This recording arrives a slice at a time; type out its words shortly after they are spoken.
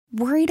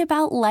Worried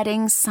about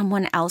letting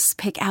someone else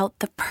pick out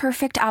the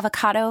perfect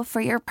avocado for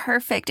your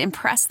perfect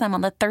impress them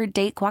on the third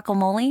date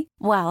guacamole?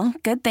 Well,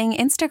 good thing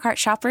Instacart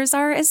shoppers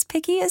are as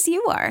picky as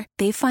you are.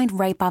 They find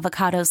ripe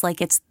avocados like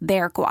it's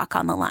their guac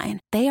on the line.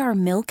 They are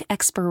milk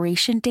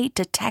expiration date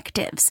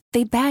detectives.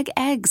 They bag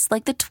eggs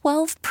like the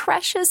 12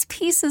 precious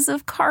pieces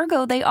of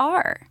cargo they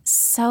are.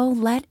 So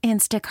let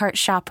Instacart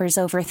shoppers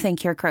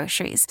overthink your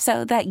groceries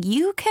so that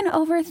you can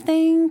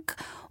overthink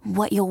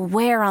what you'll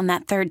wear on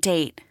that third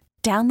date.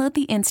 Download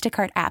the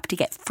Instacart app to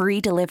get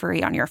free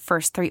delivery on your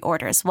first 3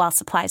 orders while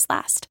supplies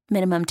last.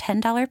 Minimum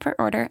 $10 per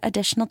order.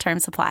 Additional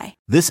terms apply.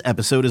 This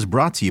episode is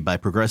brought to you by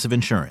Progressive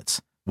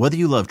Insurance. Whether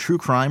you love true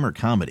crime or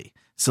comedy,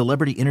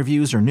 celebrity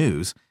interviews or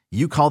news,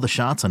 you call the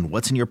shots on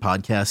what's in your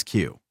podcast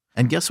queue.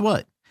 And guess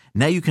what?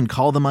 Now you can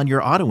call them on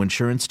your auto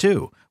insurance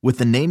too with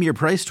the Name Your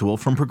Price tool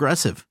from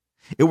Progressive.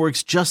 It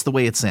works just the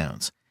way it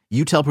sounds.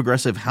 You tell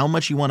Progressive how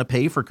much you want to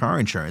pay for car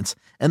insurance,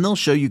 and they'll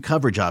show you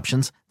coverage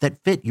options that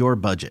fit your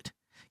budget.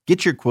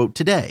 Get your quote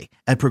today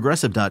at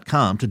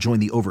Progressive.com to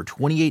join the over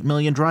 28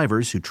 million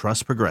drivers who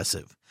trust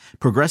Progressive.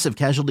 Progressive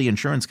Casualty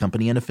Insurance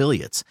Company and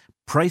Affiliates.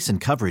 Price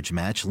and coverage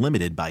match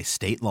limited by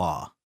state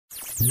law.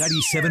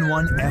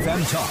 97.1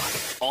 FM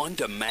Talk. On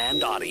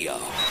demand audio.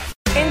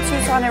 In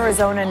Tucson,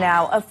 Arizona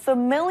now, a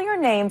familiar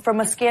name from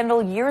a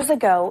scandal years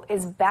ago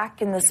is back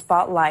in the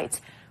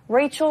spotlight.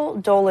 Rachel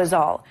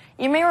Dolezal.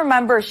 You may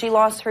remember she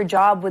lost her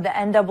job with the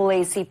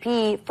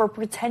NAACP for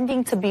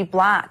pretending to be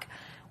black.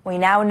 We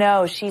now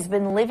know she's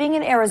been living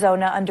in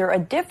Arizona under a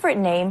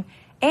different name,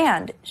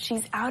 and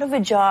she's out of a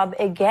job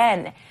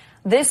again.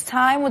 This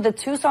time with the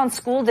Tucson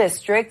School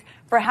District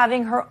for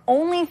having her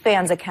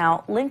OnlyFans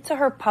account linked to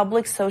her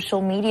public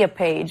social media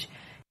page.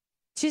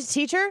 She's a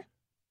teacher?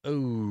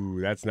 Ooh,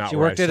 that's not She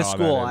where worked I at a saw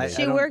school. that.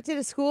 She worked at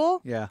a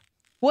school? Yeah.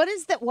 What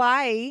is that?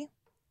 Why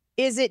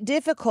is it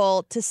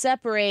difficult to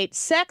separate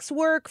sex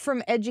work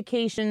from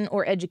education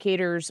or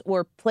educators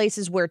or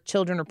places where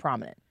children are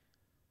prominent?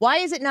 Why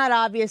is it not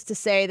obvious to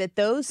say that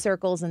those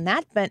circles and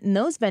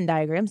those Venn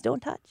diagrams don't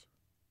touch?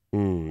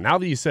 Now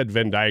that you said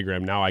Venn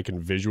diagram, now I can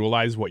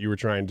visualize what you were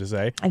trying to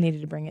say. I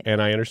needed to bring it.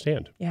 And I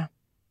understand. Yeah.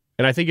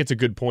 And I think it's a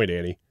good point,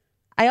 Annie.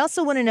 I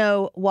also want to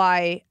know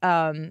why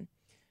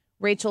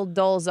Rachel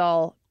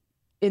Dolezal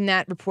in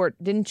that report,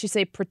 didn't she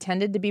say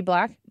pretended to be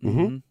black?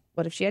 Mm-hmm.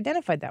 What if she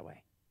identified that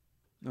way?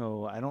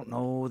 Oh, I don't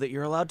know that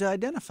you're allowed to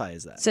identify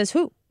as that. Says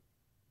who?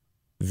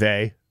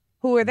 They.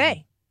 Who are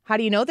they? How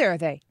do you know they're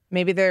they?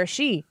 Maybe they're a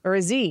she or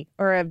a Z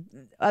or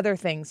other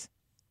things.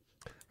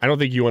 I don't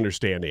think you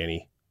understand,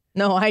 Annie.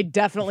 No, I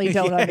definitely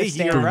don't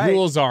understand. The right.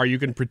 rules are you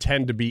can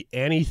pretend to be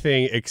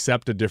anything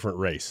except a different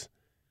race.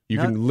 You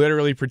can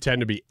literally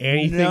pretend to be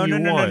anything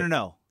you want.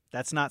 No.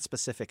 That's not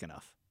specific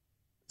enough.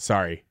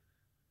 Sorry.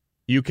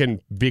 You can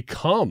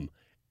become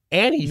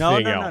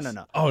anything else.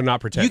 No. Oh,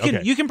 not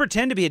pretend. You can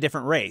pretend to be a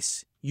different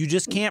race. You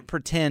just can't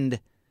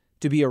pretend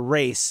to be a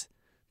race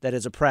that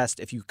is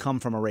oppressed if you come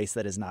from a race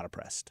that is not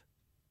oppressed.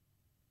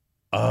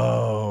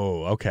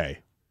 Oh,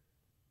 okay.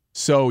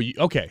 So,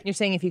 okay. You're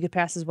saying if you could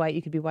pass as white,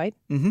 you could be white?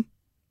 Mm-hmm.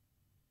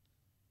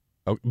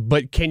 Oh,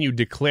 but can you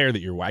declare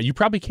that you're white? You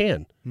probably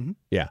can. Mm-hmm.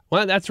 Yeah.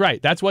 Well, that's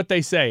right. That's what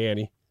they say,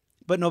 Annie.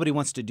 But nobody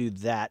wants to do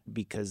that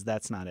because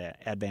that's not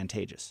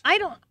advantageous.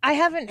 I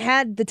haven't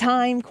had the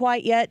time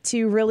quite yet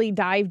to really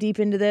dive deep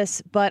into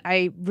this, but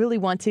I really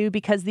want to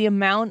because the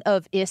amount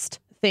of ist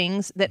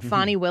things that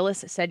Fani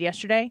Willis said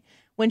yesterday,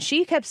 when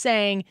she kept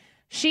saying,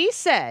 she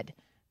said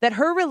that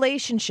her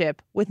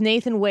relationship with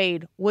Nathan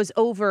Wade was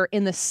over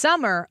in the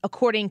summer,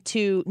 according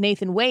to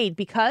Nathan Wade,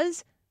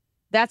 because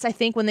that's, I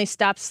think, when they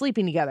stopped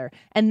sleeping together.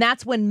 And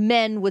that's when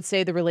men would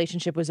say the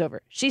relationship was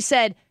over. She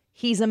said,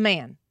 he's a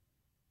man.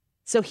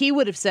 So he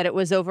would have said it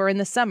was over in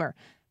the summer.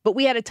 But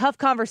we had a tough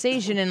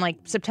conversation in like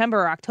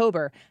September or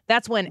October.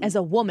 That's when, as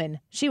a woman,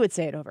 she would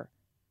say it over.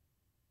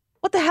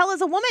 What the hell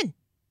is a woman?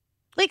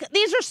 Like,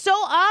 these are so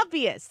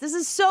obvious. This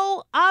is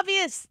so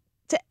obvious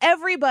to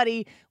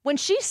everybody. When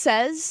she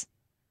says,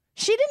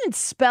 she didn't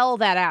spell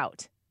that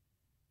out.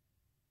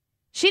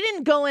 She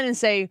didn't go in and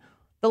say,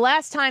 the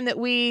last time that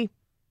we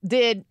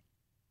did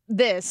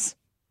this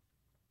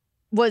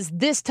was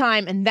this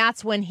time, and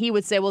that's when he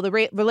would say, well, the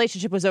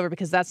relationship was over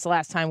because that's the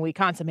last time we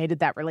consummated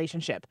that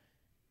relationship.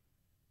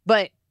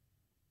 But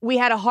we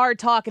had a hard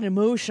talk, an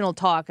emotional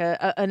talk,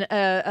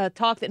 a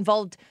talk that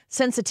involved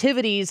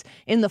sensitivities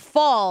in the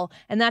fall,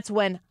 and that's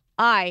when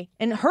I,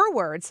 in her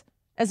words,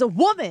 as a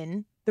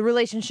woman, the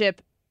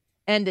relationship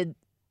ended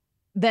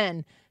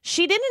then.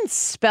 She didn't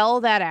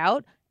spell that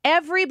out.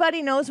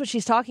 Everybody knows what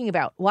she's talking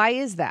about. Why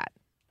is that?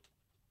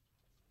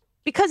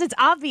 Because it's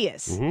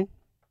obvious. Mm-hmm.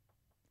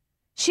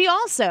 She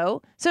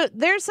also, so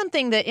there's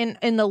something that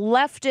in the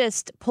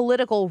leftist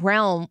political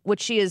realm,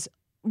 which she is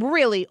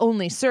really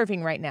only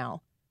serving right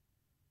now,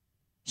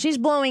 she's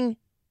blowing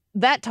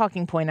that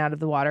talking point out of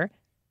the water.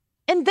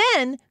 And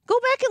then go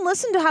back and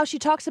listen to how she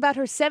talks about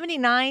her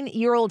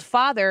 79-year-old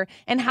father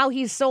and how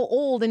he's so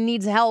old and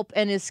needs help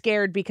and is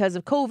scared because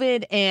of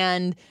COVID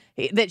and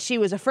that she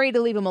was afraid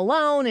to leave him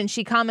alone. And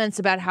she comments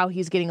about how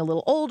he's getting a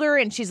little older.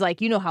 And she's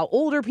like, you know how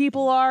older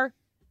people are.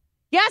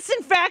 Yes,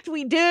 in fact,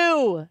 we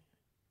do.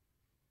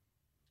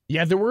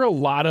 Yeah, there were a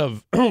lot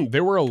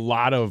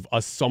of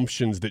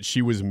assumptions that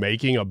she was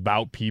making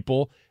about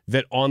people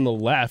that on the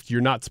left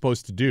you're not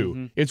supposed to do.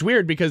 Mm-hmm. It's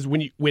weird because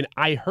when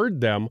I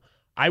heard them,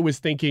 I was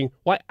thinking,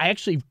 well, I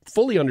actually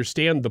fully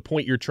understand the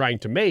point you're trying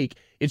to make.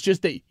 It's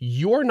just that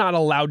you're not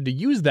allowed to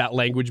use that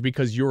language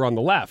because you're on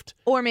the left.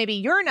 Or maybe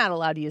you're not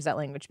allowed to use that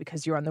language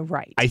because you're on the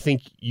right. I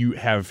think you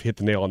have hit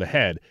the nail on the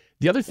head.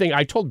 The other thing,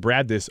 I told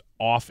Brad this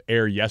off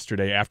air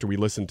yesterday after we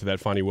listened to that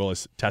Fani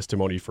Willis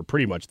testimony for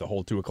pretty much the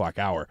whole 2 o'clock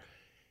hour.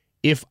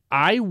 If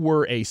I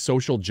were a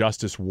social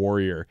justice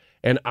warrior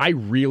and I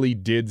really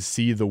did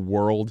see the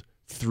world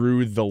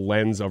through the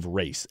lens of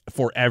race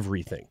for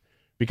everything,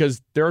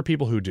 because there are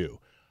people who do,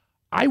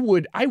 I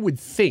would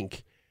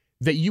think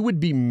that you would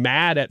be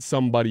mad at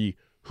somebody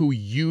who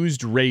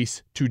used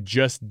race to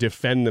just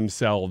defend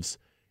themselves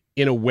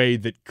in a way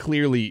that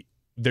clearly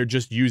they're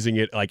just using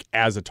it like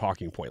as a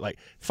talking point. Like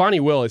Fani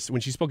Willis,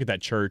 when she spoke at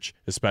that church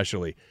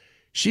especially,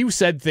 she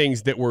said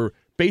things that were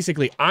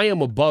basically, I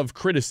am above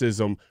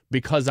criticism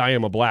because I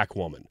am a black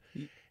woman.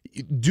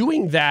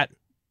 Doing that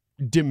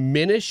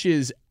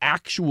diminishes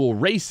actual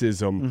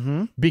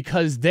racism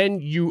because then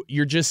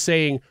you're just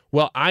saying,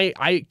 well,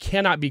 I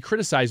cannot be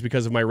criticized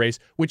because of my race,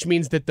 which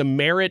means that the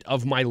merit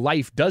of my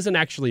life doesn't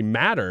actually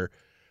matter.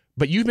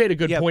 But you made a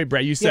good point,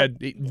 Brett. You said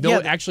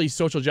actually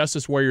social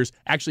justice warriors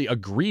actually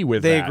agree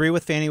with that. They agree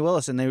with Fani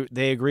Willis, and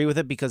they agree with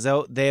it because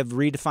they have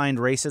redefined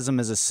racism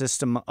as a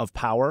system of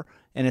power,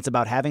 and it's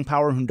about having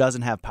power and who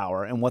doesn't have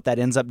power. And what that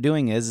ends up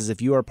doing is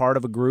if you are part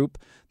of a group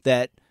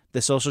that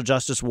the social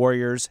justice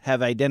warriors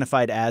have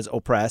identified as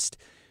oppressed,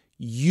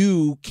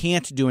 you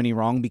can't do any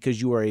wrong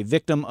because you are a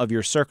victim of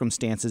your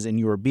circumstances and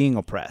you are being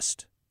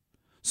oppressed.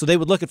 So they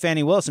would look at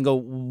Fani Willis and go,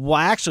 well,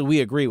 actually,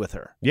 we agree with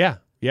her. Yeah.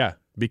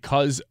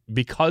 Because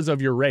of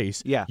your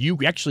race, you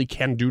actually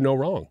can do no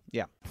wrong.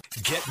 Yeah.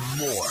 Get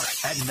more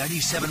at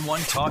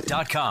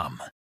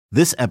 971talk.com.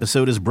 This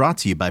episode is brought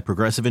to you by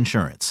Progressive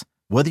Insurance.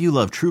 Whether you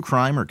love true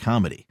crime or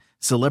comedy,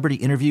 celebrity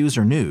interviews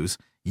or news,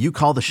 you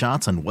call the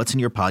shots on what's in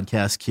your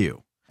podcast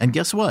queue. And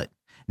guess what?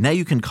 Now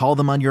you can call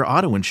them on your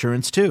auto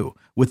insurance too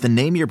with the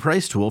Name Your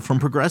Price tool from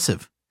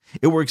Progressive.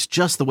 It works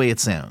just the way it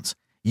sounds.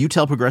 You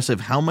tell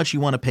Progressive how much you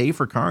want to pay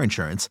for car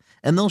insurance,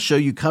 and they'll show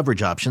you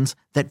coverage options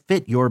that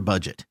fit your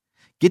budget.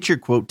 Get your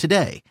quote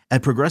today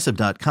at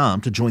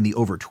Progressive.com to join the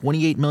over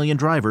 28 million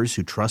drivers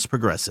who trust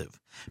Progressive.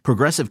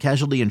 Progressive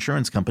Casualty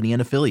Insurance Company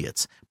and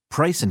Affiliates.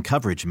 Price and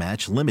coverage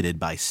match limited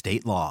by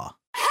state law.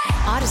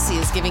 Odyssey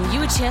is giving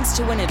you a chance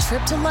to win a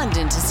trip to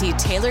London to see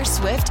Taylor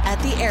Swift at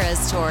the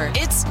Eras Tour.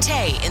 It's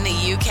Tay in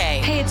the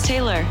UK. Hey, it's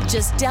Taylor.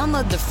 Just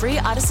download the free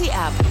Odyssey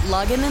app,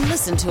 log in and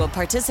listen to a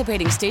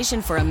participating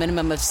station for a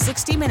minimum of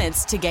 60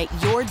 minutes to get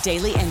your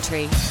daily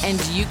entry.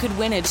 And you could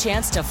win a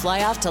chance to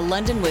fly off to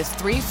London with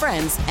 3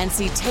 friends and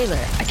see Taylor.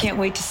 I can't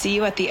wait to see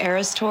you at the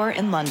Eras Tour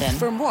in London.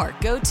 For more,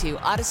 go to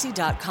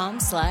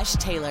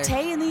odyssey.com/Taylor.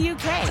 Tay in the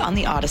UK. It's on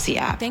the Odyssey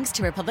app. Thanks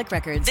to Republic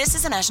Records. This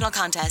is a national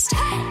contest.